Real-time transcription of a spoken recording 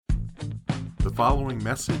The following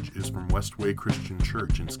message is from Westway Christian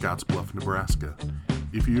Church in Scottsbluff, Nebraska.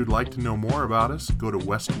 If you'd like to know more about us, go to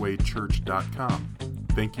westwaychurch.com.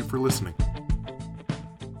 Thank you for listening.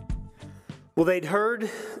 Well, they'd heard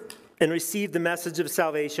and received the message of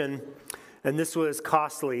salvation, and this was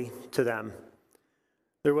costly to them.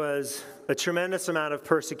 There was a tremendous amount of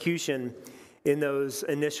persecution in those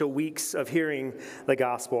initial weeks of hearing the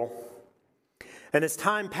gospel. And as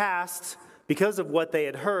time passed, because of what they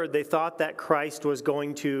had heard, they thought that Christ was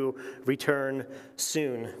going to return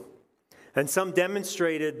soon. And some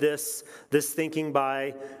demonstrated this thinking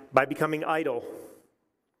by becoming idle.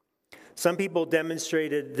 Some people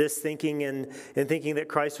demonstrated this thinking in thinking that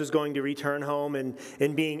Christ was going to return home and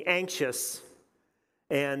being anxious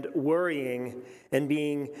and worrying and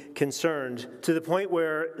being concerned, to the point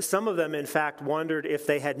where some of them, in fact, wondered if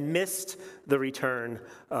they had missed the return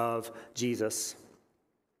of Jesus.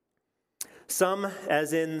 Some,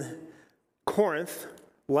 as in Corinth,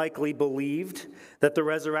 likely believed that the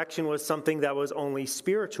resurrection was something that was only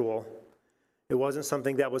spiritual. It wasn't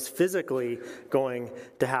something that was physically going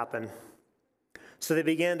to happen. So they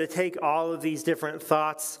began to take all of these different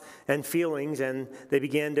thoughts and feelings, and they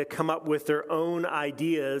began to come up with their own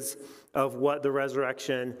ideas of what the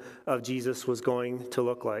resurrection of Jesus was going to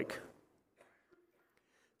look like.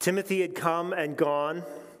 Timothy had come and gone,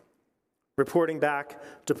 reporting back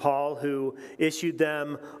to Paul, who issued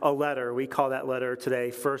them a letter. We call that letter today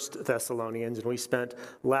 1 Thessalonians, and we spent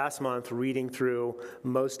last month reading through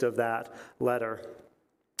most of that letter.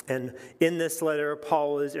 And in this letter,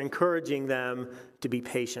 Paul is encouraging them to be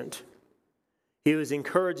patient. He was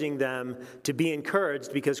encouraging them to be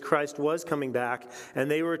encouraged because Christ was coming back, and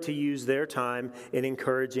they were to use their time in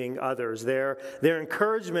encouraging others. Their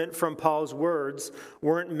encouragement from Paul's words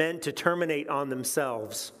weren't meant to terminate on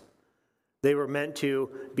themselves. They were meant to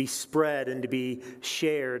be spread and to be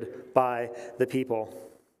shared by the people.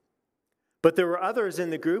 But there were others in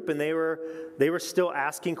the group, and they were still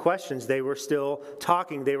asking questions. They were still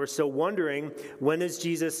talking. They were still wondering, when is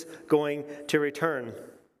Jesus going to return?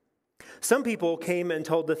 Some people came and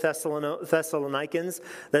told the Thessalonians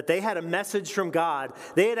that they had a message from God.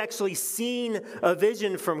 They had actually seen a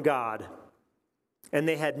vision from God, and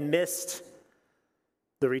they had missed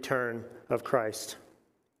the return of Christ.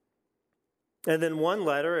 And then one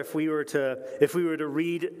letter, if we were to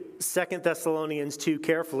read 2 Thessalonians 2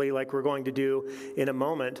 carefully, like we're going to do in a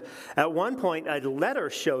moment, at one point a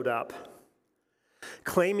letter showed up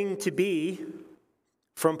claiming to be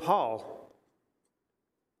from Paul,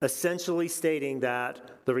 essentially stating that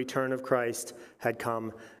the return of Christ had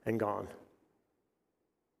come and gone.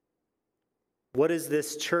 What is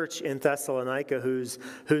this church in Thessalonica who's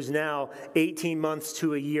now 18 months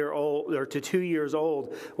to a year old, or to 2 years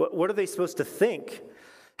old? What are they supposed to think?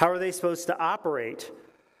 How are they supposed to operate?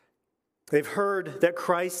 They've heard that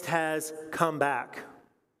Christ has come back,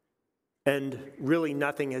 and really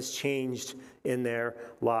nothing has changed in their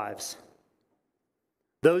lives.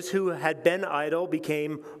 Those who had been idle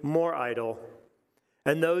became more idle,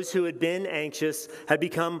 and those who had been anxious had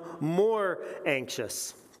become more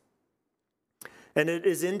anxious. And it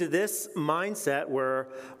is into this mindset where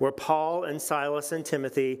Paul and Silas and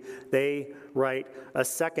Timothy, they write a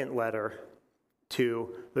second letter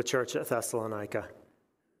to the church at Thessalonica.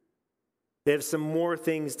 They have some more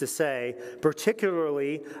things to say,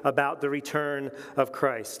 particularly about the return of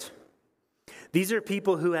Christ. These are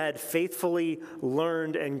people who had faithfully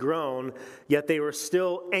learned and grown, yet they were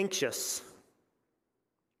still anxious.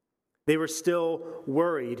 They were still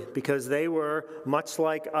worried because they were much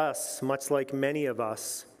like us, much like many of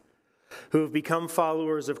us who have become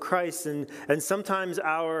followers of Christ. And sometimes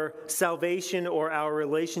our salvation or our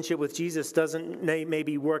relationship with Jesus doesn't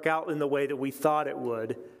maybe work out in the way that we thought it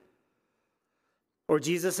would. Or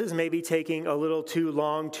Jesus is maybe taking a little too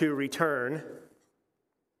long to return.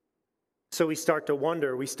 So we start to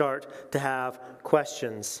wonder, we start to have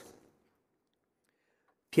questions.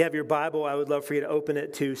 If you have your Bible, I would love for you to open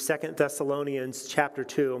it to 2 Thessalonians chapter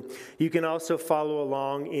 2. You can also follow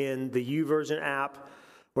along in the YouVersion app,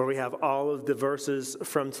 where we have all of the verses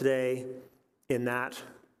from today in that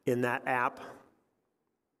app.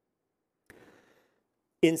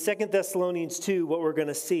 In 2 Thessalonians 2, what we're going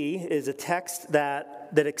to see is a text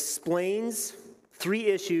that explains three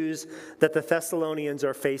issues that the Thessalonians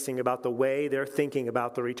are facing about the way they're thinking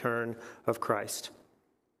about the return of Christ.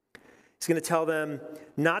 He's going to tell them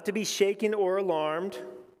not to be shaken or alarmed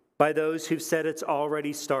by those who've said it's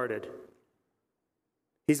already started.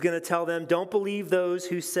 He's going to tell them, don't believe those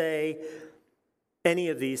who say any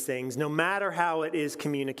of these things, no matter how it is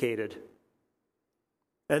communicated.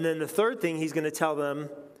 And then the third thing he's going to tell them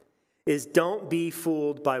is don't be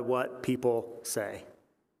fooled by what people say.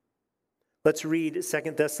 Let's read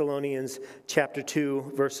 2 Thessalonians chapter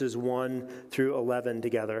 2, verses 1 through 11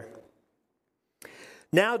 together.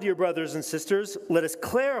 Now, dear brothers and sisters, let us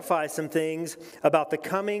clarify some things about the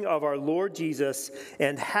coming of our Lord Jesus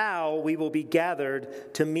and how we will be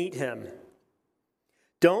gathered to meet him.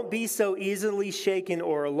 Don't be so easily shaken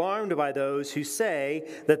or alarmed by those who say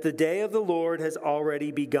that the day of the Lord has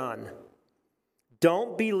already begun.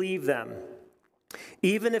 Don't believe them,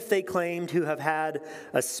 even if they claim to have had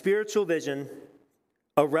a spiritual vision,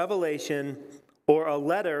 a revelation, or a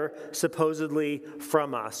letter supposedly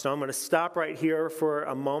from us. So I'm going to stop right here for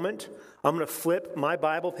a moment. I'm going to flip my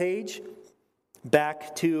Bible page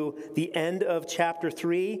back to the end of chapter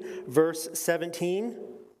 3, verse 17.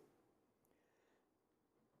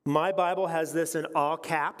 My Bible has this in all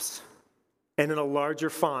caps and in a larger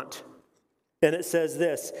font. And it says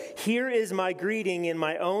this: "Here is my greeting in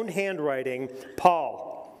my own handwriting,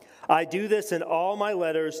 Paul. I do this in all my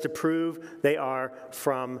letters to prove they are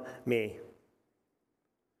from me."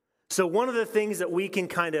 So one of the things that we can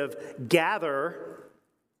kind of gather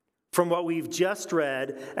from what we've just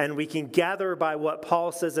read, and we can gather by what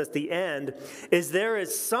Paul says at the end, is there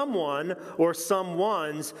is someone or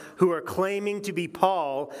someones who are claiming to be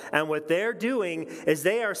Paul, and what they're doing is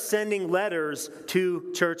they are sending letters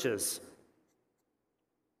to churches,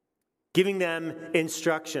 giving them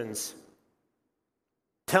instructions,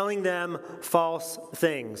 telling them false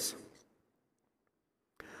things.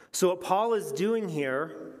 So what Paul is doing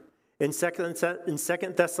here in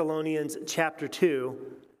 2 Thessalonians chapter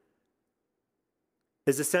 2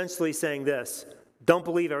 is essentially saying this: don't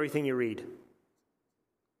believe everything you read.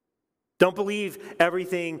 Don't believe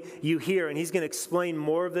everything you hear. And he's going to explain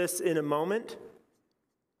more of this in a moment.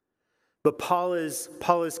 But Paul is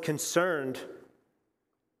concerned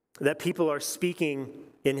that people are speaking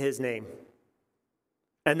in his name.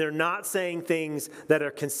 And they're not saying things that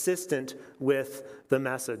are consistent with the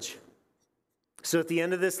message. So at the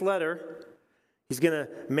end of this letter, he's going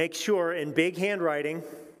to make sure in big handwriting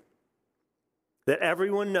that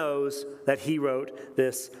everyone knows that he wrote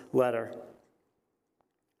this letter.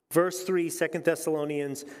 Verse 3, 2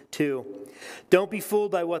 Thessalonians 2. Don't be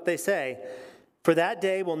fooled by what they say, for that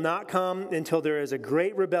day will not come until there is a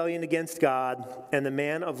great rebellion against God, and the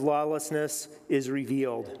man of lawlessness is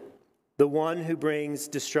revealed, the one who brings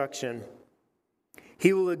destruction.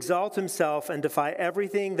 He will exalt himself and defy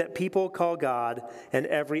everything that people call God and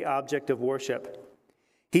every object of worship.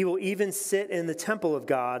 He will even sit in the temple of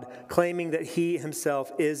God, claiming that he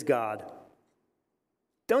himself is God.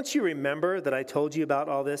 Don't you remember that I told you about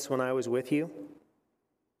all this when I was with you?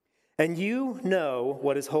 And you know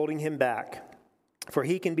what is holding him back, for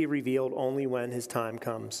he can be revealed only when his time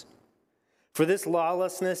comes. For this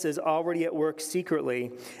lawlessness is already at work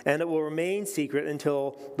secretly, and it will remain secret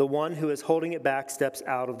until the one who is holding it back steps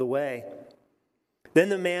out of the way. Then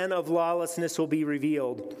the man of lawlessness will be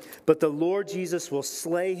revealed, but the Lord Jesus will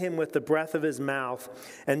slay him with the breath of his mouth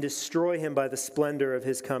and destroy him by the splendor of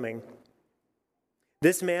his coming.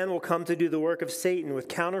 This man will come to do the work of Satan with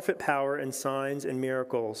counterfeit power and signs and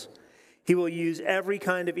miracles. He will use every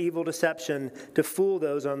kind of evil deception to fool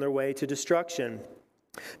those on their way to destruction,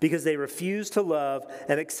 because they refuse to love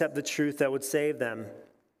and accept the truth that would save them.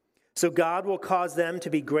 So God will cause them to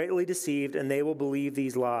be greatly deceived, and they will believe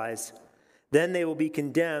these lies. Then they will be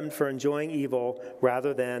condemned for enjoying evil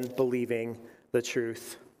rather than believing the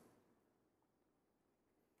truth.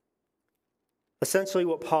 Essentially,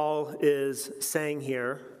 what Paul is saying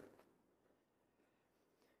here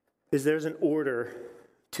is there's an order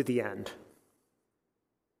to the end.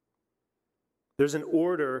 There's an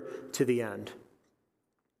order to the end.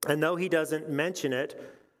 And though he doesn't mention it,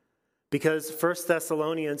 because 1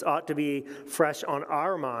 Thessalonians ought to be fresh on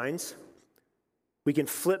our minds, we can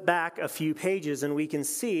flip back a few pages and we can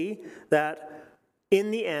see that in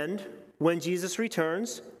the end, when Jesus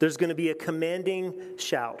returns, there's going to be a commanding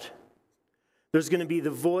shout. There's going to be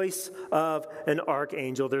the voice of an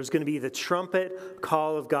archangel. There's going to be the trumpet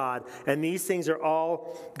call of God. And these things are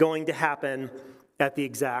all going to happen at the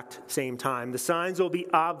exact same time. The signs will be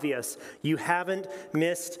obvious. You haven't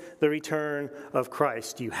missed the return of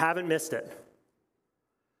Christ. You haven't missed it.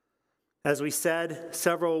 As we said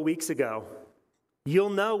several weeks ago,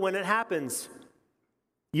 you'll know when it happens.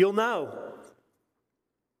 You'll know.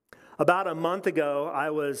 About a month ago,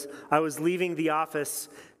 I was leaving the office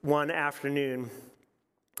one afternoon,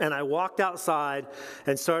 and I walked outside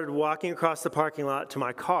and started walking across the parking lot to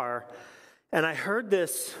my car, and I heard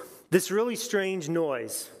this really strange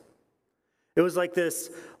noise. It was like this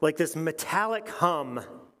metallic hum.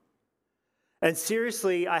 And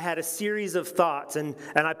seriously, I had a series of thoughts, and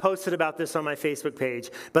I posted about this on my Facebook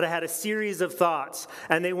page, but I had a series of thoughts,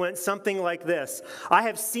 and they went something like this. I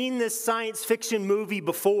have seen this science fiction movie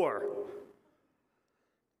before.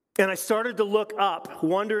 And I started to look up,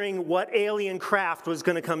 wondering what alien craft was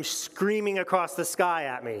going to come screaming across the sky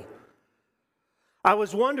at me. I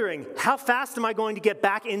was wondering, how fast am I going to get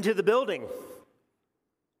back into the building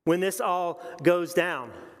when this all goes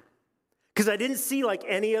down? Because I didn't see like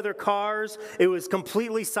any other cars. It was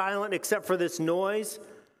completely silent except for this noise.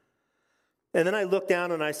 And then I looked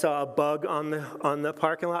down and I saw a bug on the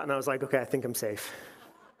parking lot, and I was like, okay, I think I'm safe.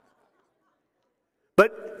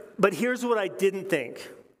 But here's what I didn't think.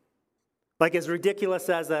 Like, as ridiculous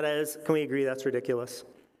as that is, can we agree that's ridiculous?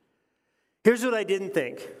 Here's what I didn't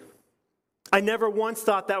think. I never once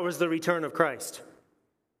thought that was the return of Christ.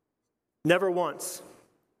 Never once.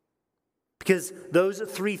 Because those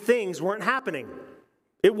three things weren't happening.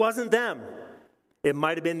 It wasn't them. It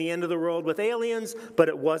might have been the end of the world with aliens, but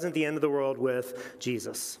it wasn't the end of the world with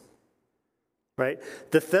Jesus. Right?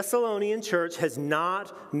 The Thessalonian church has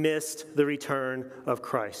not missed the return of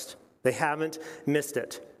Christ. They haven't missed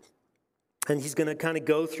it. And he's going to kind of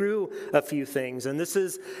go through a few things. And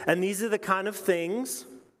these are the kind of things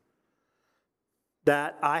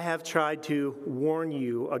that I have tried to warn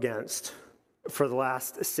you against for the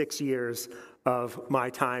last 6 years of my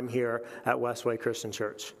time here at Westway Christian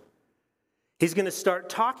Church. He's going to start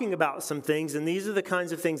talking about some things, and these are the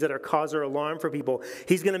kinds of things that are cause or alarm for people.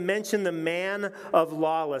 He's going to mention the man of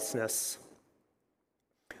lawlessness.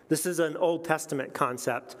 This is an Old Testament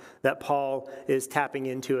concept that Paul is tapping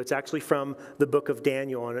into. It's actually from the book of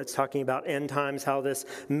Daniel, and it's talking about end times, how this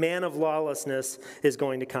man of lawlessness is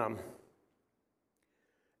going to come.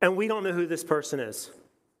 And we don't know who this person is.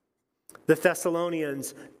 The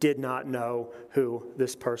Thessalonians did not know who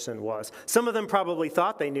this person was. Some of them probably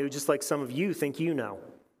thought they knew, just like some of you think you know.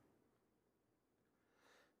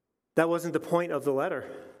 That wasn't the point of the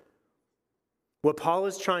letter. What Paul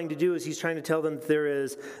is trying to do is he's trying to tell them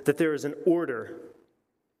that there is an order.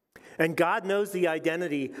 And God knows the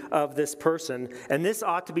identity of this person, and this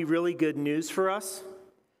ought to be really good news for us.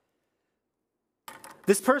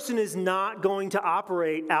 This person is not going to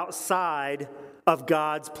operate outside of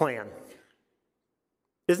God's plan.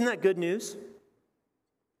 Isn't that good news?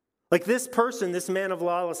 Like, this person, this man of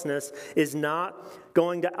lawlessness, is not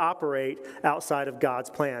going to operate outside of God's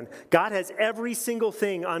plan. God has every single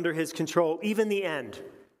thing under his control, even the end.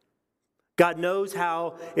 God knows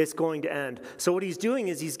how it's going to end. So what he's doing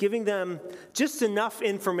is he's giving them just enough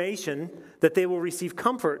information that they will receive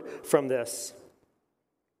comfort from this.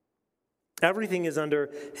 Everything is under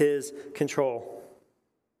his control.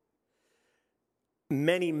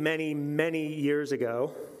 Many, many, many years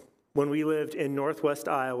ago, when we lived in northwest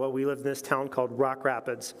Iowa, we lived in this town called Rock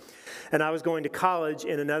Rapids. And I was going to college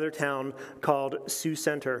in another town called Sioux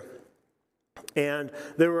Center. And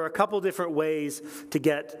there were a couple different ways to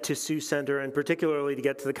get to Sioux Center, and particularly to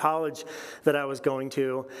get to the college that I was going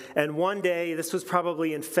to. And one day, this was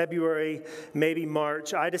probably in February, maybe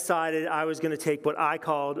March, I decided I was going to take what I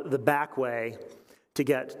called the back way to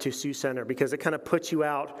get to Sioux Center, because it kind of puts you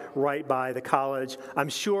out right by the college. I'm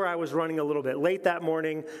sure I was running a little bit late that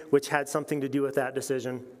morning, which had something to do with that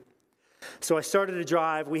decision. So I started to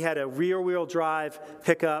drive. We had a rear-wheel drive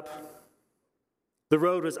pickup. The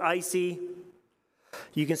road was icy.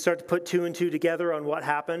 You can start to put two and two together on what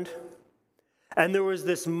happened. And there was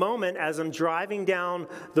this moment as I'm driving down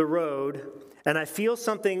the road, and I feel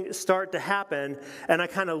something start to happen, and I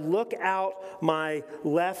kind of look out my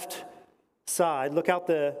left side, look out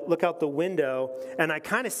the window, and I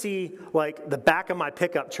kind of see like the back of my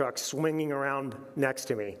pickup truck swinging around next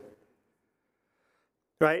to me.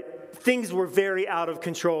 Right? Things were very out of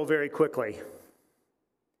control very quickly.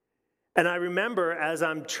 And I remember as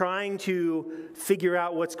I'm trying to figure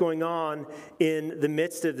out what's going on in the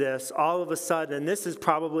midst of this, all of a sudden, and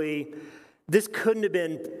this couldn't have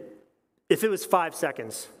been, if it was 5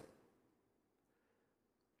 seconds.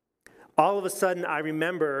 All of a sudden, I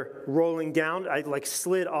remember rolling down. I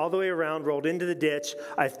slid all the way around, rolled into the ditch.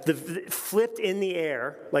 I flipped in the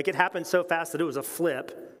air. Like, it happened so fast that it was a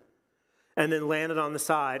flip. And then landed on the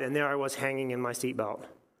side, and there I was hanging in my seatbelt.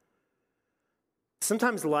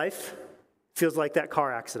 Sometimes life feels like that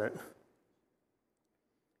car accident.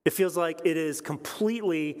 It feels like it is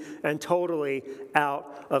completely and totally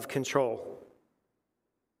out of control.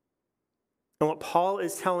 And what Paul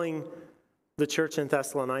is telling the church in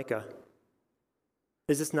Thessalonica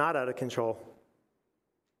is it's not out of control.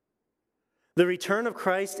 The return of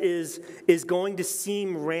Christ is going to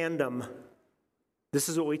seem random. This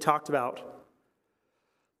is what we talked about.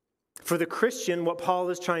 For the Christian, what Paul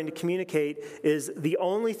is trying to communicate is the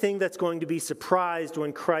only thing that's going to be surprised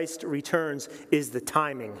when Christ returns is the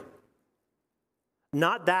timing.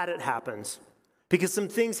 Not that it happens, because some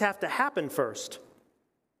things have to happen first.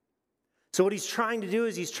 So what he's trying to do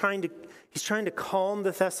is he's trying to calm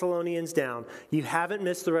the Thessalonians down. You haven't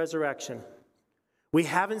missed the resurrection. We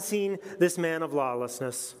haven't seen this man of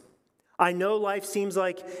lawlessness. I know life seems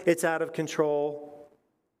like it's out of control.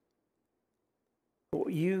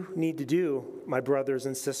 What you need to do, my brothers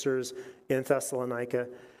and sisters in Thessalonica,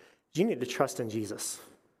 you need to trust in Jesus.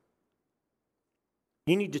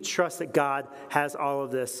 You need to trust that God has all of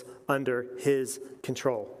this under his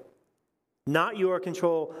control. Not your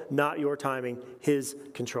control, not your timing, his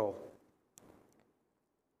control.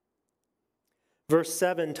 Verse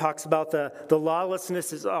 7 talks about the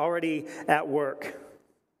lawlessness is already at work.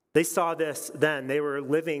 They saw this then. They were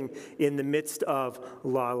living in the midst of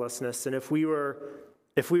lawlessness. And if we were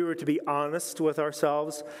to be honest with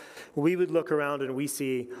ourselves, we would look around and we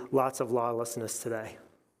see lots of lawlessness today.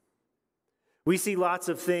 We see lots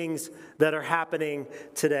of things that are happening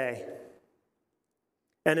today.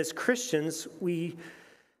 And as Christians, we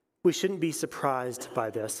shouldn't be surprised by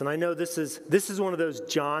this. And I know this is one of those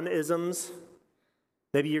John-isms.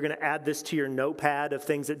 Maybe you're going to add this to your notepad of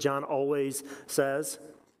things that John always says.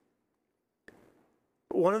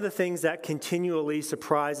 One of the things that continually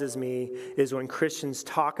surprises me is when Christians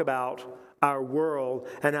talk about our world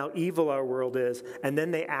and how evil our world is, and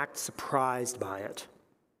then they act surprised by it.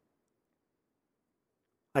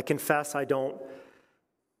 I confess I don't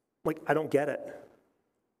get it.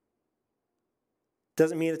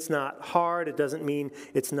 Doesn't mean it's not hard. It doesn't mean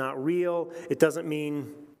it's not real. It doesn't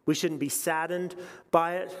mean we shouldn't be saddened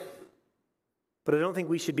by it. But I don't think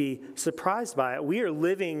we should be surprised by it. We are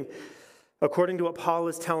living, according to what Paul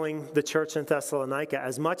is telling the church in Thessalonica,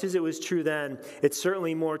 as much as it was true then, it's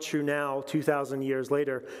certainly more true now, 2,000 years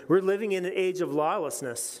later. We're living in an age of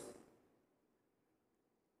lawlessness.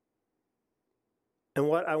 And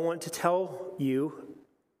what I want to tell you,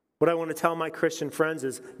 what I want to tell my Christian friends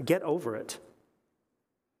is, get over it.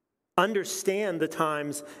 Understand the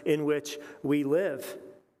times in which we live.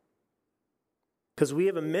 Because we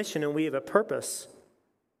have a mission and we have a purpose.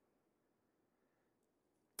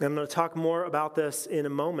 I'm going to talk more about this in a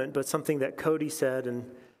moment, but something that Cody said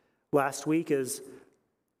last week is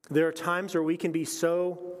there are times where we can be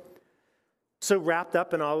so wrapped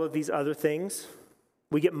up in all of these other things.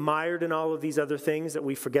 We get mired in all of these other things that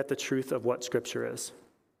we forget the truth of what Scripture is.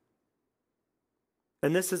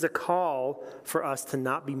 And this is a call for us to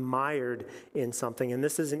not be mired in something. And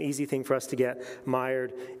this is an easy thing for us to get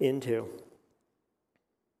mired into.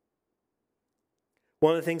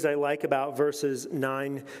 One of the things I like about verses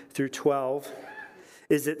 9 through 12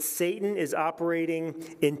 is that Satan is operating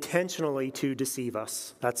intentionally to deceive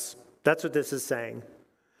us. That's what this is saying.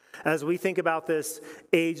 As we think about this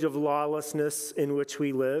age of lawlessness in which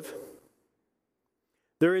we live,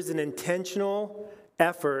 there is an intentional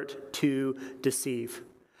effort to deceive.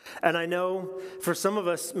 And I know for some of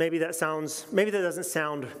us, maybe that doesn't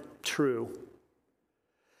sound true.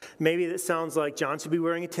 Maybe that sounds like John should be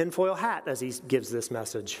wearing a tinfoil hat as he gives this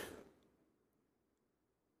message.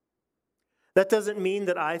 That doesn't mean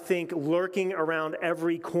that I think lurking around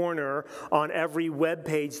every corner on every web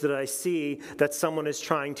page that I see that someone is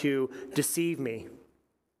trying to deceive me.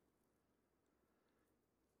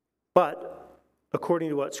 But according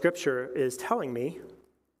to what Scripture is telling me,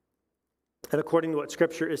 and according to what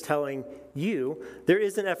Scripture is telling you, there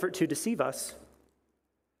is an effort to deceive us.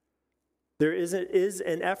 There is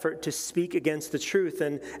an effort to speak against the truth.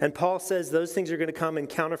 And Paul says those things are going to come in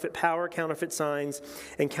counterfeit power, counterfeit signs,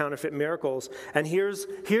 and counterfeit miracles. And here's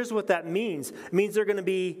what that means. It means they're going to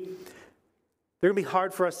be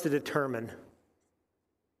hard for us to determine.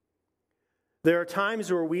 There are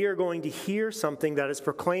times where we are going to hear something that is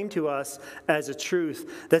proclaimed to us as a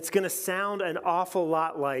truth that's going to sound an awful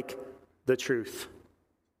lot like the truth.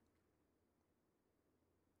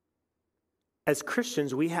 As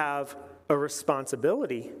Christians, we have a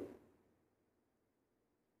responsibility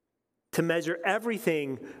to measure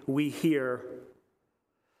everything we hear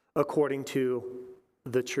according to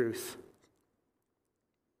the truth.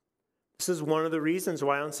 This is one of the reasons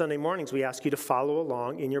why on Sunday mornings we ask you to follow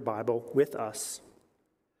along in your Bible with us.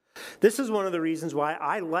 This is one of the reasons why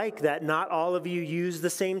I like that not all of you use the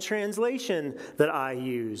same translation that I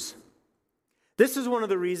use. This is one of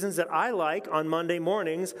the reasons that I like on Monday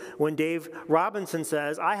mornings when Dave Robinson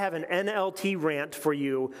says, I have an NLT rant for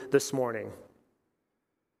you this morning.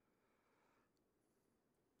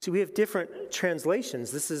 See, we have different translations.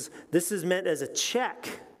 This is meant as a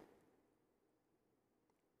check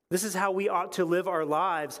This is how we ought to live our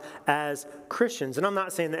lives as Christians. And I'm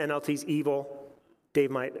not saying the NLT's evil.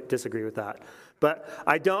 Dave might disagree with that. But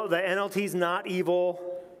the NLT's not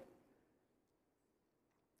evil.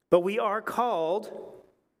 But we are called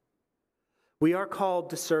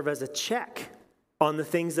to serve as a check on the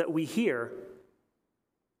things that we hear.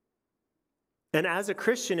 And as a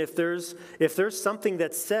Christian, if there's something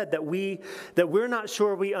that's said that we're not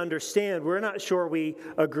sure we understand, we're not sure we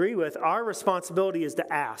agree with, our responsibility is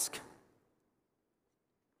to ask.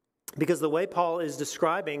 Because the way Paul is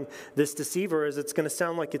describing this deceiver is it's going to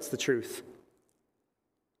sound like it's the truth.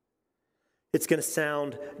 It's going to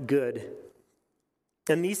sound good.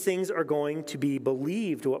 And these things are going to be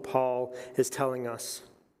believed, what Paul is telling us.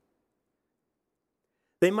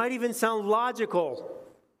 They might even sound logical.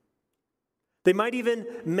 They might even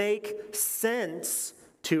make sense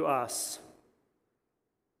to us.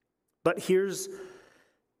 But here's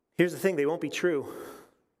the thing, they won't be true.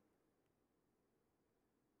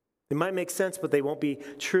 They might make sense, but they won't be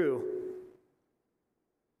true.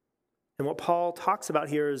 And what Paul talks about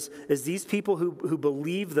here is these people who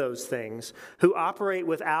believe those things, who operate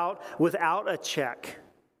without a check.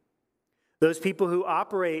 Those people who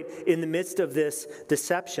operate in the midst of this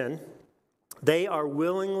deception, they are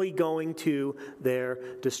willingly going to their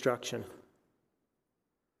destruction.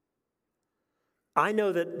 I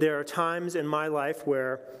know that there are times in my life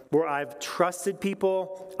where I've trusted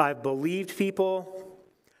people, I've believed people,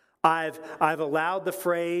 I've allowed the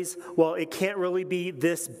phrase, well, it can't really be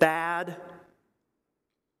this bad.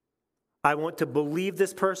 I want to believe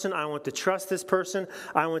this person. I want to trust this person.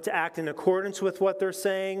 I want to act in accordance with what they're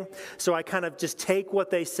saying. So I kind of just take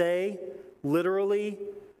what they say literally.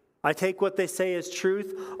 I take what they say as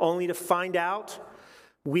truth, only to find out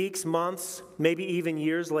weeks, months, maybe even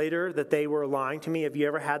years later that they were lying to me. Have you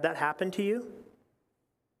ever had that happen to you?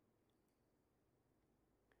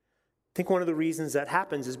 I think one of the reasons that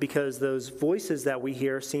happens is because those voices that we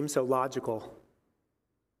hear seem so logical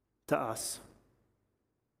to us.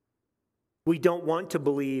 We don't want to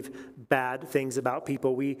believe bad things about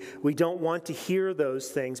people. We don't want to hear those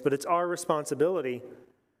things, but it's our responsibility.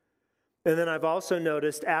 And then I've also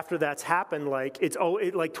noticed after that's happened, like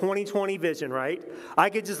 20/20 vision, right? I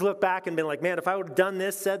could just look back and be like, man, if I would have done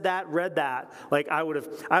this, said that, read that, like I would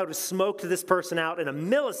have smoked this person out in a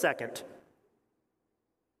millisecond.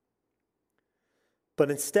 But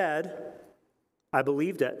instead, I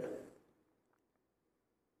believed it.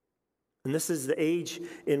 And this is the age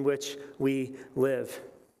in which we live.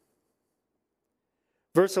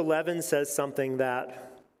 Verse 11 says something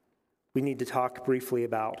that we need to talk briefly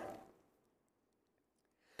about.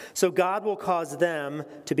 So God will cause them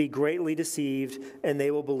to be greatly deceived, and they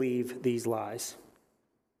will believe these lies.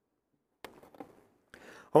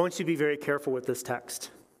 I want you to be very careful with this text.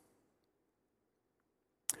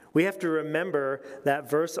 We have to remember that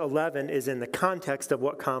verse 11 is in the context of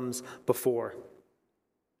what comes before.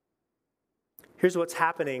 Here's what's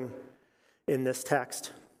happening in this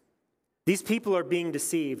text. These people are being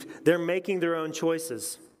deceived. They're making their own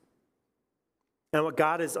choices. And what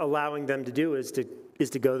God is allowing them to do is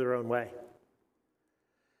to go their own way.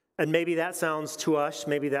 And maybe that sounds to us,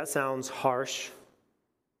 maybe that sounds harsh.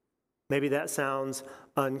 Maybe that sounds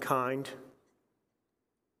unkind.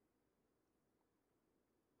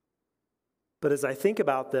 But as I think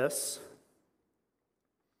about this,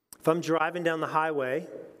 if I'm driving down the highway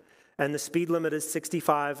and the speed limit is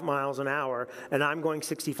 65 miles an hour and I'm going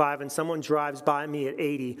 65 and someone drives by me at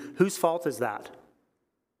 80, whose fault is that?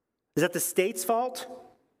 Is that the state's fault?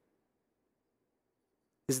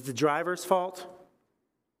 Is it the driver's fault?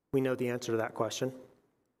 We know the answer to that question.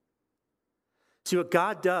 See, what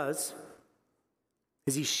God does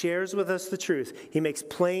is he shares with us the truth. He makes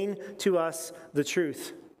plain to us the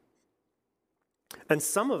truth. And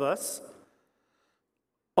some of us,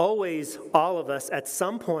 always, all of us, at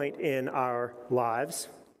some point in our lives,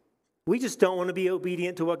 we just don't want to be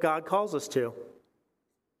obedient to what God calls us to.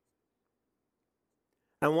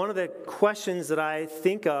 And one of the questions that I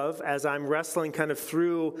think of as I'm wrestling kind of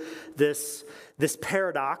through this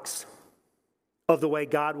paradox of the way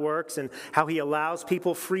God works and how he allows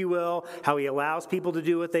people free will, how he allows people to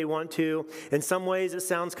do what they want to. In some ways, it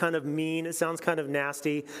sounds kind of mean, it sounds kind of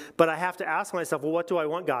nasty, but I have to ask myself, well, what do I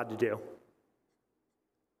want God to do?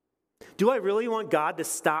 Do I really want God to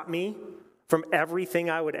stop me from everything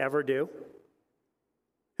I would ever do?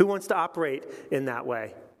 Who wants to operate in that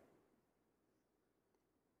way?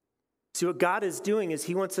 See, what God is doing is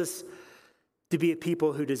he wants us to be a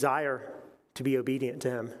people who desire to be obedient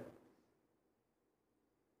to him.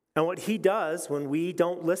 And what he does when we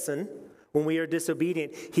don't listen, when we are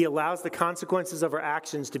disobedient, he allows the consequences of our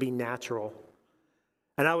actions to be natural.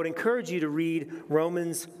 And I would encourage you to read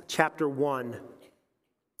Romans chapter 1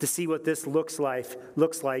 to see what this looks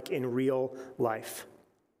like in real life.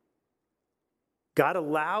 God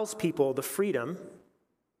allows people the freedom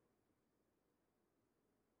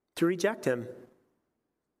to reject him.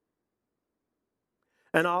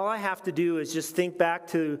 And all I have to do is just think back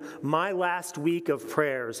to my last week of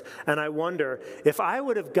prayers, and I wonder if I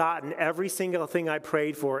would have gotten every single thing I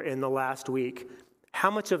prayed for in the last week, how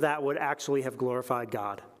much of that would actually have glorified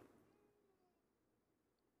God?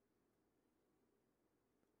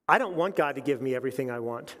 I don't want God to give me everything I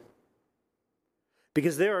want,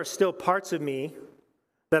 because there are still parts of me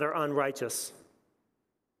that are unrighteous.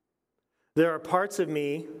 There are parts of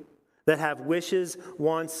me that have wishes,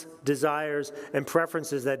 wants, desires, and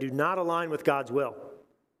preferences that do not align with God's will.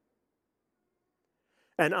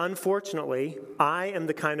 And unfortunately, I am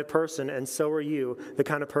the kind of person, and so are you, the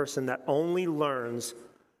kind of person that only learns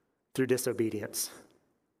through disobedience.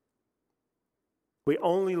 We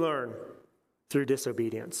only learn through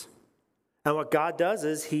disobedience. And what God does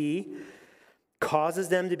is he causes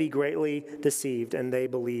them to be greatly deceived, and they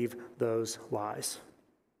believe those lies.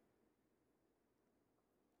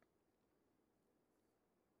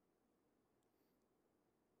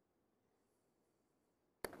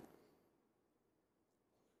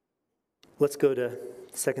 Let's go to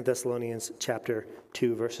 2 Thessalonians chapter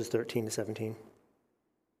 2, verses 13 to 17.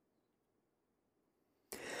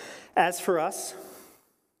 As for us,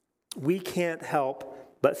 we can't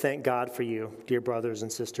help but thank God for you, dear brothers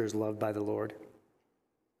and sisters loved by the Lord.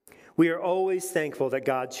 We are always thankful that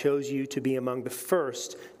God chose you to be among the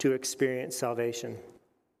first to experience salvation.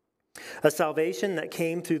 A salvation that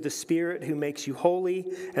came through the Spirit who makes you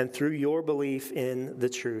holy and through your belief in the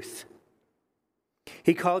truth.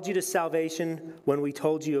 He called you to salvation when we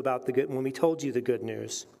told you the good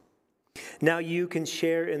news. Now you can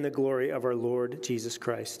share in the glory of our Lord Jesus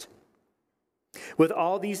Christ. With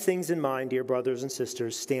all these things in mind, dear brothers and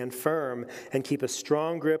sisters, stand firm and keep a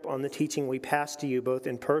strong grip on the teaching we passed to you both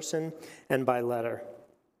in person and by letter.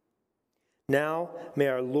 Now may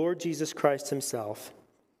our Lord Jesus Christ himself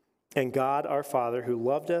and God our Father, who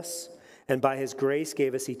loved us and by his grace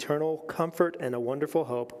gave us eternal comfort and a wonderful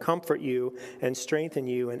hope, comfort you and strengthen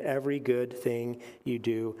you in every good thing you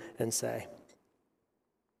do and say.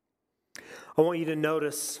 I want you to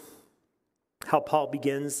notice how Paul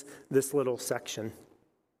begins this little section,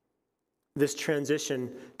 this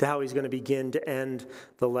transition to how he's going to begin to end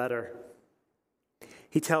the letter.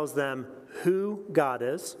 He tells them who God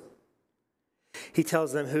is. He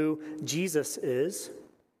tells them who Jesus is.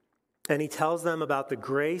 And he tells them about the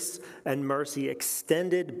grace and mercy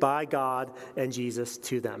extended by God and Jesus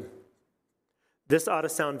to them. This ought to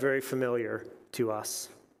sound very familiar to us.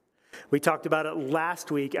 We talked about it last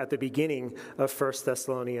week at the beginning of 1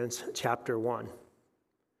 Thessalonians chapter 1.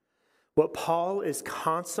 What Paul is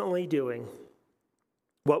constantly doing,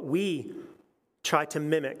 what we try to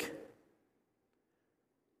mimic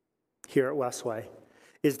here at Westway,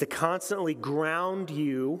 is to constantly ground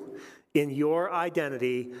you in your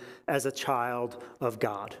identity as a child of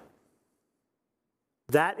God.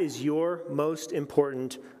 That is your most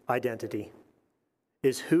important identity,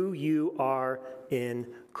 is who you are in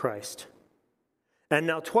Christ. And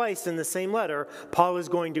now twice in the same letter, Paul is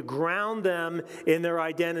going to ground them in their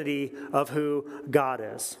identity of who God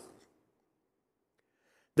is.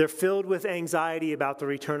 They're filled with anxiety about the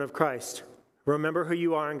return of Christ. Remember who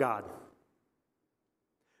you are in God.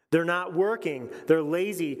 They're not working, they're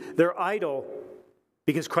lazy, they're idle,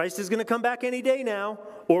 because Christ is going to come back any day now,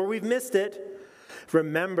 or we've missed it.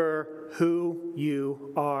 Remember who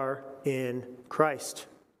you are in Christ.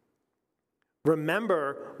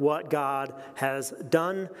 Remember what God has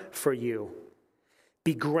done for you.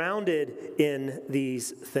 Be grounded in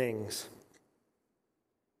these things.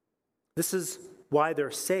 This is why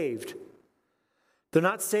they're saved. They're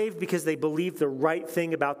not saved because they believe the right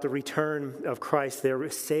thing about the return of Christ. They're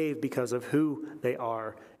saved because of who they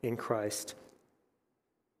are in Christ.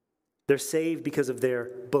 They're saved because of their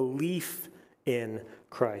belief in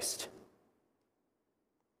Christ.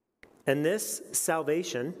 And this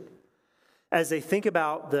salvation, as they think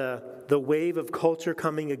about the wave of culture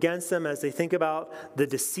coming against them, as they think about the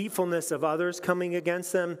deceitfulness of others coming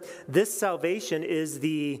against them, this salvation is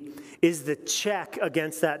the check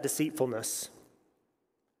against that deceitfulness.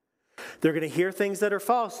 They're going to hear things that are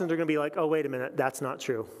false, and they're going to be like, oh, wait a minute, that's not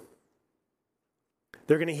true.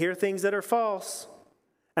 They're going to hear things that are false,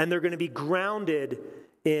 and they're going to be grounded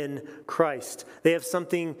in Christ. They have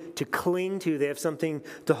something to cling to. They have something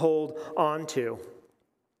to hold on to.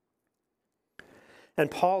 And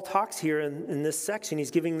Paul talks here in this section, he's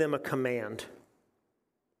giving them a command.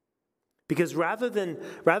 Because rather than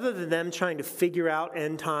them trying to figure out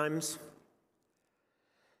end times,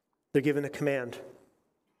 they're given a command.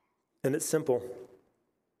 And it's simple.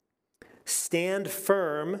 Stand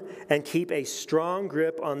firm and keep a strong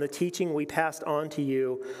grip on the teaching we passed on to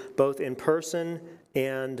you, both in person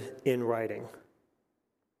and in writing.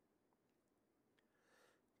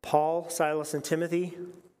 Paul, Silas, and Timothy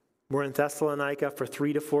were in Thessalonica for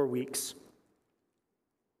 3 to 4 weeks.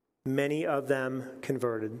 Many of them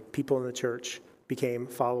converted. People in the church became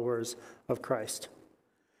followers of Christ.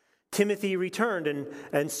 Timothy returned,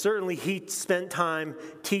 and certainly he spent time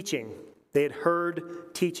teaching. They had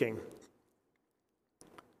heard teaching.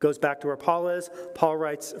 Goes back to where Paul is. Paul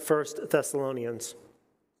writes 1 Thessalonians,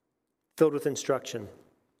 filled with instruction,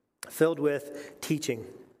 filled with teaching,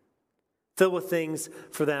 filled with things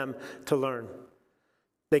for them to learn.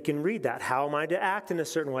 They can read that. How am I to act in a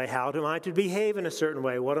certain way? How am I to behave in a certain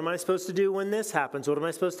way? What am I supposed to do when this happens? What am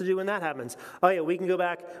I supposed to do when that happens? Oh yeah, we can go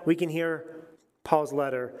back. We can hear Paul's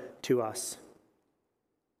letter to us.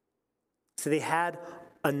 So they had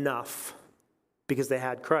enough because they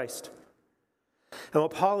had Christ. And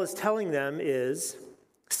what Paul is telling them is,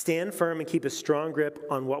 stand firm and keep a strong grip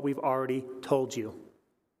on what we've already told you.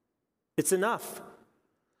 It's enough.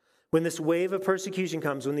 When this wave of persecution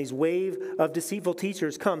comes, when these wave of deceitful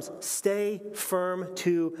teachers comes, stay firm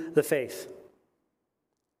to the faith.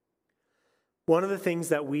 One of the things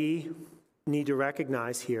that we need to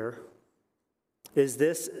recognize here is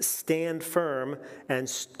this: stand firm and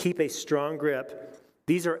keep a strong grip.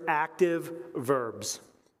 These are active verbs.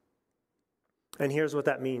 And here's what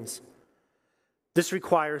that means. This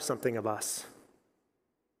requires something of us.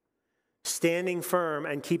 Standing firm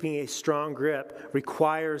and keeping a strong grip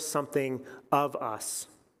requires something of us.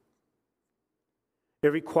 It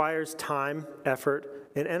requires time, effort,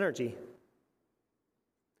 and energy.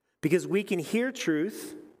 Because we can hear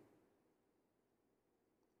truth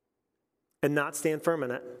and not stand firm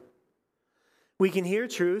in it. We can hear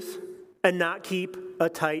truth and not keep a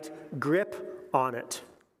tight grip on it.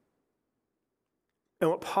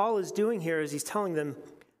 And what Paul is doing here is he's telling them,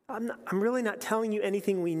 I'm really not telling you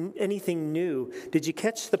anything new. Did you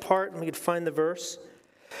catch the part? We could find the verse.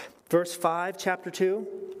 Verse 5, chapter 2.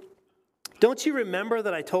 Don't you remember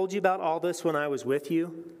that I told you about all this when I was with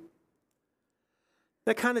you?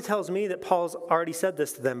 That kind of tells me that Paul's already said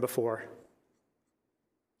this to them before.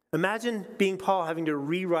 Imagine being Paul having to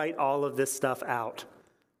rewrite all of this stuff out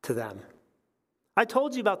to them. I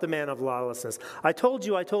told you about the man of lawlessness. I told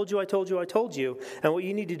you. And what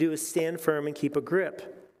you need to do is stand firm and keep a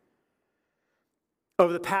grip.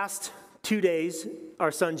 Over the past 2 days,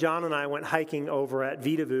 our son John and I went hiking over at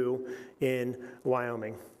Vidavoo in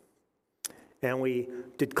Wyoming. And we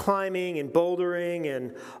did climbing and bouldering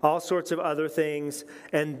and all sorts of other things.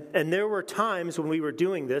 And there were times when we were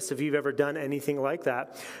doing this, if you've ever done anything like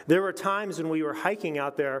that, there were times when we were hiking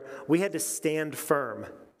out there, we had to stand firm.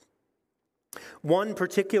 One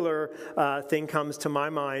particular thing comes to my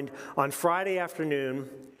mind. On Friday afternoon,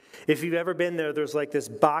 if you've ever been there, there's like this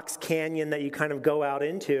box canyon that you kind of go out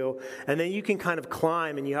into, and then you can kind of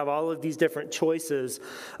climb, and you have all of these different choices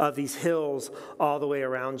of these hills all the way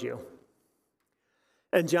around you.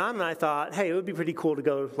 And John and I thought, hey, it would be pretty cool to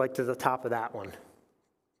go like to the top of that one.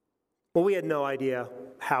 Well, we had no idea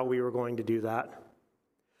how we were going to do that.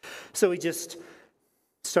 So we just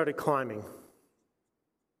started climbing.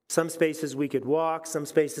 Some spaces we could walk, some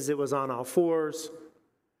spaces it was on all fours,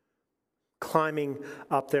 climbing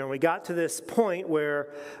up there. And we got to this point where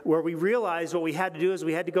we realized what we had to do is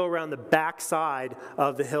we had to go around the back side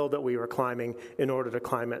of the hill that we were climbing in order to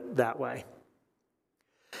climb it that way.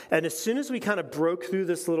 And as soon as we kind of broke through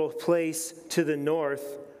this little place to the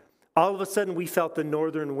north, all of a sudden we felt the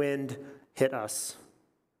northern wind hit us.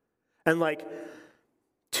 And like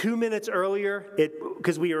 2 minutes earlier,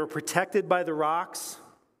 because we were protected by the rocks,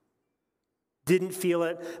 didn't feel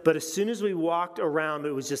it, but as soon as we walked around,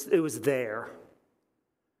 it was there.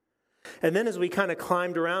 And then as we kind of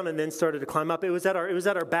climbed around and then started to climb up, it was at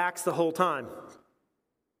our backs the whole time.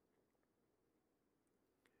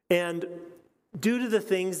 And due to the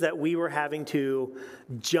things that we were having to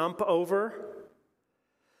jump over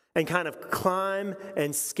and kind of climb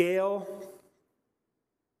and scale,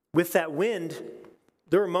 with that wind,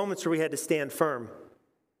 there were moments where we had to stand firm.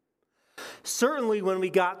 Certainly when we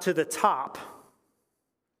got to the top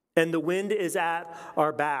and the wind is at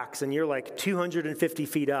our backs and you're like 250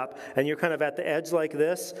 feet up and you're kind of at the edge like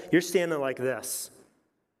this, you're standing like this.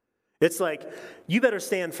 It's like, you better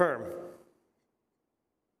stand firm.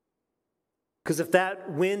 Because if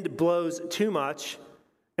that wind blows too much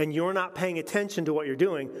and you're not paying attention to what you're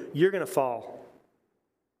doing, you're going to fall.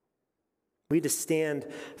 We need to stand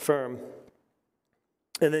firm.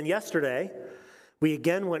 And then yesterday, we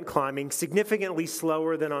again went climbing, significantly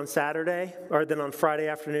slower than on Saturday, or than on Friday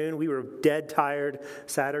afternoon. We were dead tired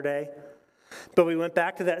Saturday. But we went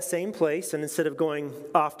back to that same place, and instead of going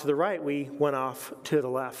off to the right, we went off to the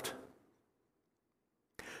left.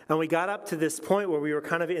 And we got up to this point where we were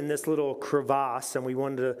kind of in this little crevasse, and we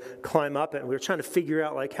wanted to climb up it, and we were trying to figure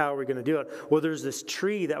out, like, how are we going to do it? Well, there's this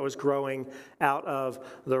tree that was growing out of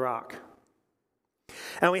the rock.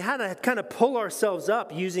 And we had to kind of pull ourselves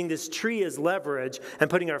up using this tree as leverage and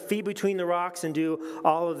putting our feet between the rocks and do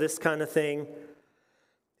all of this kind of thing.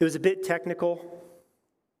 It was a bit technical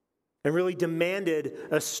and really demanded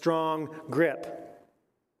a strong grip.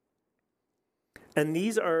 And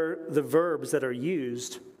these are the verbs that are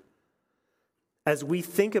used as we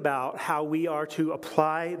think about how we are to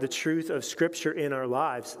apply the truth of Scripture in our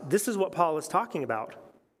lives. This is what Paul is talking about.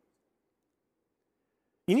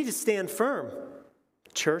 You need to stand firm,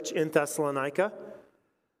 church in Thessalonica,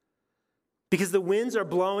 because the winds are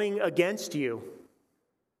blowing against you.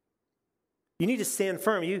 You need to stand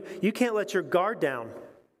firm. You can't let your guard down.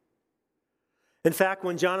 In fact,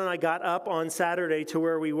 when John and I got up on Saturday to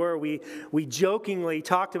where we were, we jokingly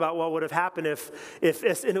talked about what would have happened if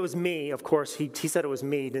and it was me, of course. He said it was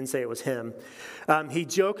me, didn't say it was him. He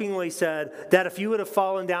jokingly said that if you would have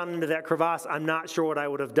fallen down into that crevasse, I'm not sure what I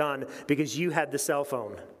would have done because you had the cell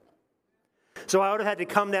phone. So I would have had to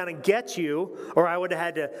come down and get you, or I would have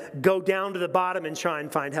had to go down to the bottom and try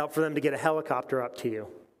and find help for them to get a helicopter up to you.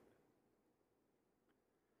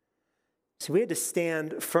 So we had to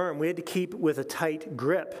stand firm. We had to keep with a tight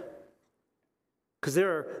grip because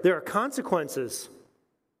there are consequences.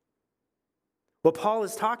 What Paul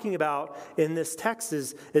is talking about in this text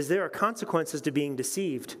is there are consequences to being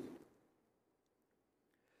deceived.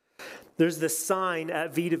 There's this sign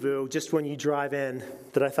at Vitavu just when you drive in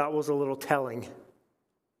that I thought was a little telling.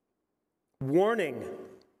 Warning.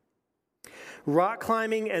 Rock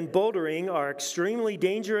climbing and bouldering are extremely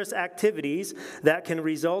dangerous activities that can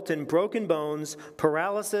result in broken bones,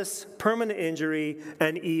 paralysis, permanent injury,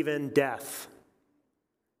 and even death.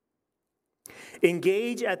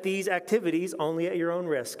 Engage at these activities only at your own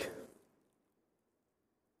risk.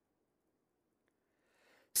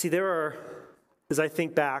 See, there are, as I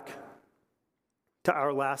think back to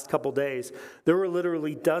our last couple days, there were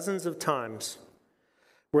literally dozens of times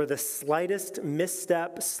where the slightest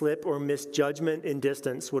misstep, slip, or misjudgment in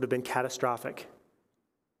distance would have been catastrophic.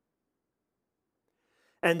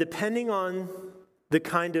 And depending on the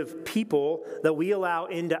kind of people that we allow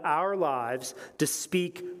into our lives to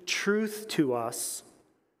speak truth to us,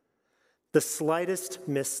 the slightest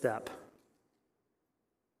misstep,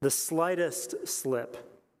 the slightest slip,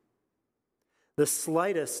 the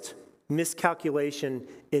slightest miscalculation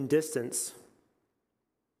in distance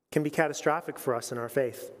can be catastrophic for us in our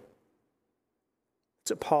faith.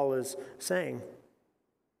 That's what Paul is saying.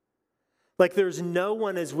 Like there's no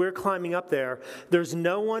one, as we're climbing up there, there's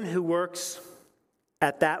no one who works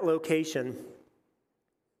at that location.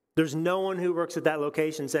 There's no one who works at that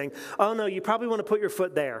location saying, oh no, you probably want to put your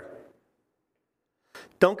foot there.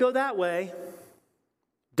 Don't go that way.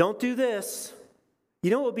 Don't do this.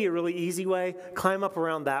 You know what would be a really easy way? Climb up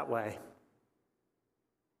around that way.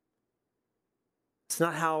 It's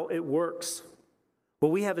not how it works.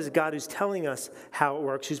 What we have is a God who's telling us how it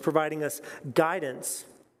works, who's providing us guidance,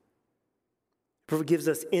 who gives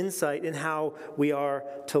us insight in how we are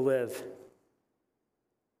to live.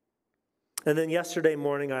 And then yesterday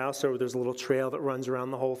morning, there's a little trail that runs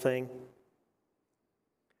around the whole thing.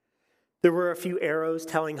 There were a few arrows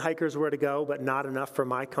telling hikers where to go, but not enough for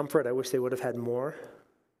my comfort. I wish they would have had more.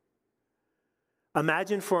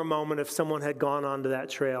 Imagine for a moment if someone had gone onto that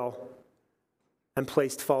trail and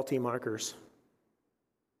placed faulty markers.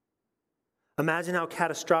 Imagine how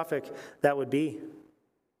catastrophic that would be.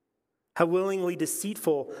 How willingly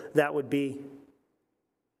deceitful that would be.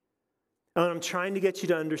 And what I'm trying to get you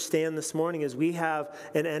to understand this morning is we have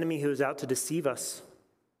an enemy who is out to deceive us.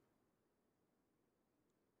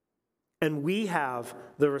 And we have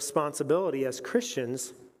the responsibility as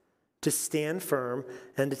Christians to stand firm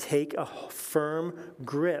and to take a firm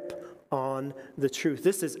grip on the truth.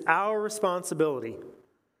 This is our responsibility.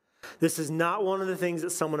 This is not one of the things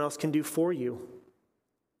that someone else can do for you.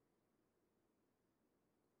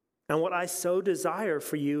 And what I so desire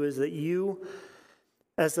for you is that you,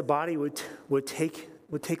 as the body, would take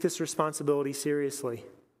this responsibility seriously.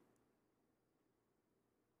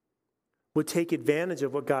 Would take advantage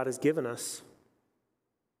of what God has given us.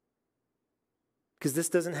 Because this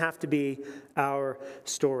doesn't have to be our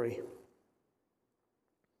story.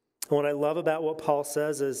 And what I love about what Paul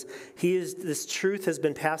says is this truth has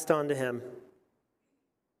been passed on to him.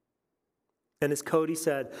 And as Cody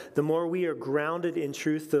said, the more we are grounded in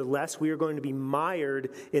truth, the less we are going to be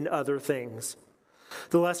mired in other things.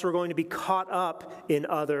 The less we're going to be caught up in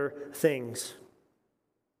other things.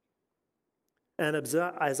 And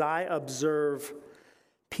as I observe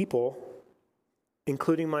people,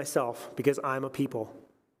 including myself, because I'm a people,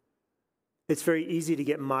 it's very easy to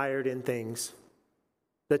get mired in things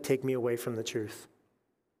that take me away from the truth.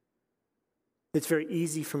 It's very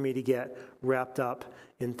easy for me to get wrapped up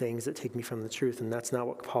in things that take me from the truth, and that's not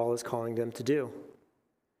what Paul is calling them to do.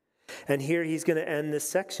 And here he's going to end this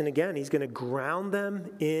section again. He's going to ground them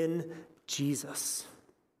in Jesus.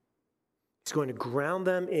 He's going to ground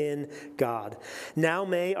them in God. Now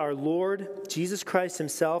may our Lord Jesus Christ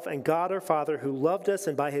himself and God our Father, who loved us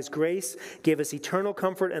and by his grace gave us eternal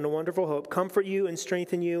comfort and a wonderful hope, comfort you and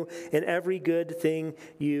strengthen you in every good thing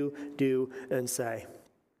you do and say.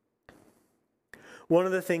 One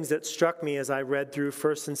of the things that struck me as I read through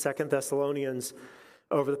 1st and 2nd Thessalonians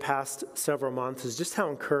over the past several months is just how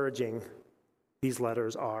encouraging these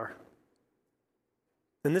letters are.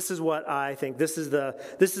 And this is what I think, this is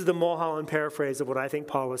the Mulholland paraphrase of what I think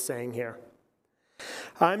Paul is saying here.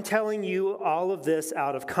 I'm telling you all of this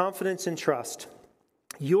out of confidence and trust.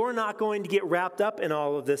 You're not going to get wrapped up in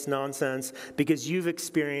all of this nonsense because you've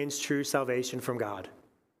experienced true salvation from God.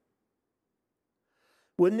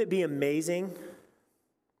 Wouldn't it be amazing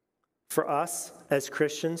for us as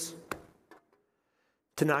Christians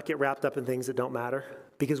to not get wrapped up in things that don't matter?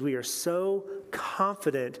 Because we are so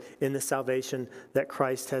confident in the salvation that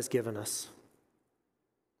Christ has given us.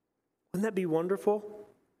 Wouldn't that be wonderful?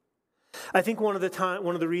 I think one of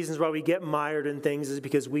the reasons why we get mired in things is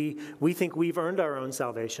because we think we've earned our own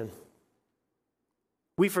salvation.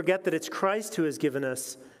 We forget that it's Christ who has given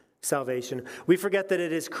us salvation. We forget that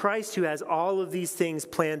it is Christ who has all of these things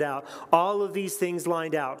planned out, all of these things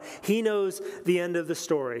lined out. He knows the end of the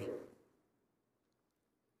story.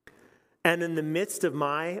 And in the midst of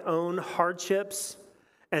my own hardships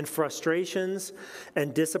and frustrations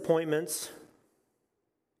and disappointments,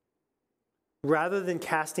 rather than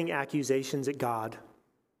casting accusations at God,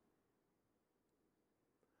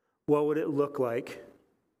 what would it look like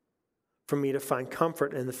for me to find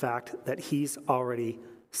comfort in the fact that he's already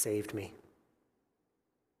saved me?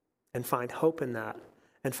 And find hope in that,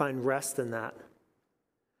 and find rest in that,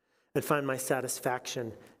 and find my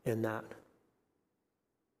satisfaction in that.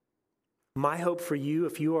 My hope for you,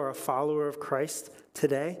 if you are a follower of Christ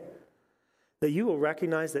today, that you will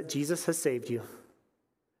recognize that Jesus has saved you,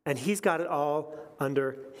 and he's got it all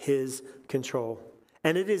under his control.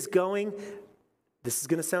 And it is going, this is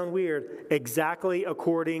going to sound weird, exactly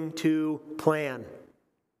according to plan.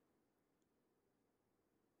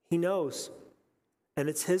 He knows, and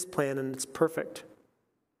it's his plan, and it's perfect.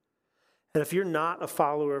 And if you're not a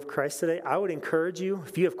follower of Christ today, I would encourage you,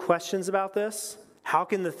 if you have questions about this, how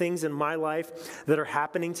can the things in my life that are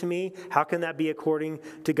happening to me, how can that be according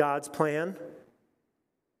to God's plan?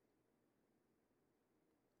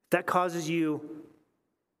 If that causes you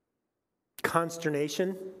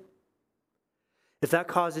consternation, if that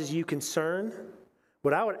causes you concern,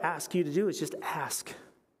 what I would ask you to do is just ask.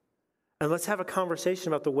 And let's have a conversation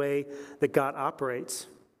about the way that God operates.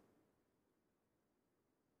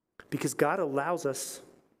 Because God allows us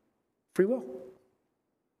free will.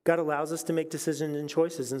 God allows us to make decisions and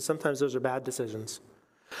choices, and sometimes those are bad decisions.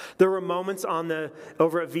 There were moments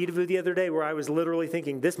over at Vitavu the other day where I was literally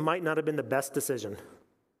thinking, this might not have been the best decision.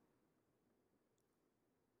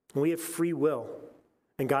 We have free will,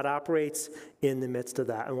 and God operates in the midst of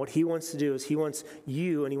that. And what he wants to do is he wants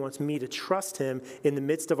you and he wants me to trust him in the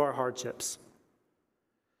midst of our hardships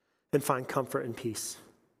and find comfort and peace.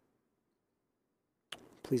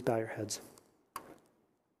 Please bow your heads.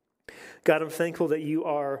 God, I'm thankful that you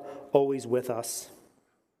are always with us.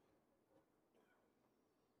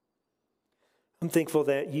 I'm thankful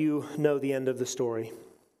that you know the end of the story.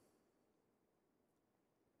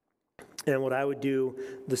 And what I would do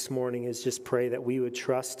this morning is just pray that we would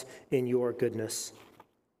trust in your goodness.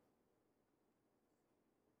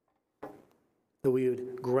 That we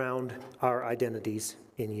would ground our identities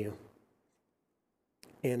in you.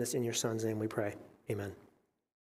 And it's in your Son's name we pray. Amen.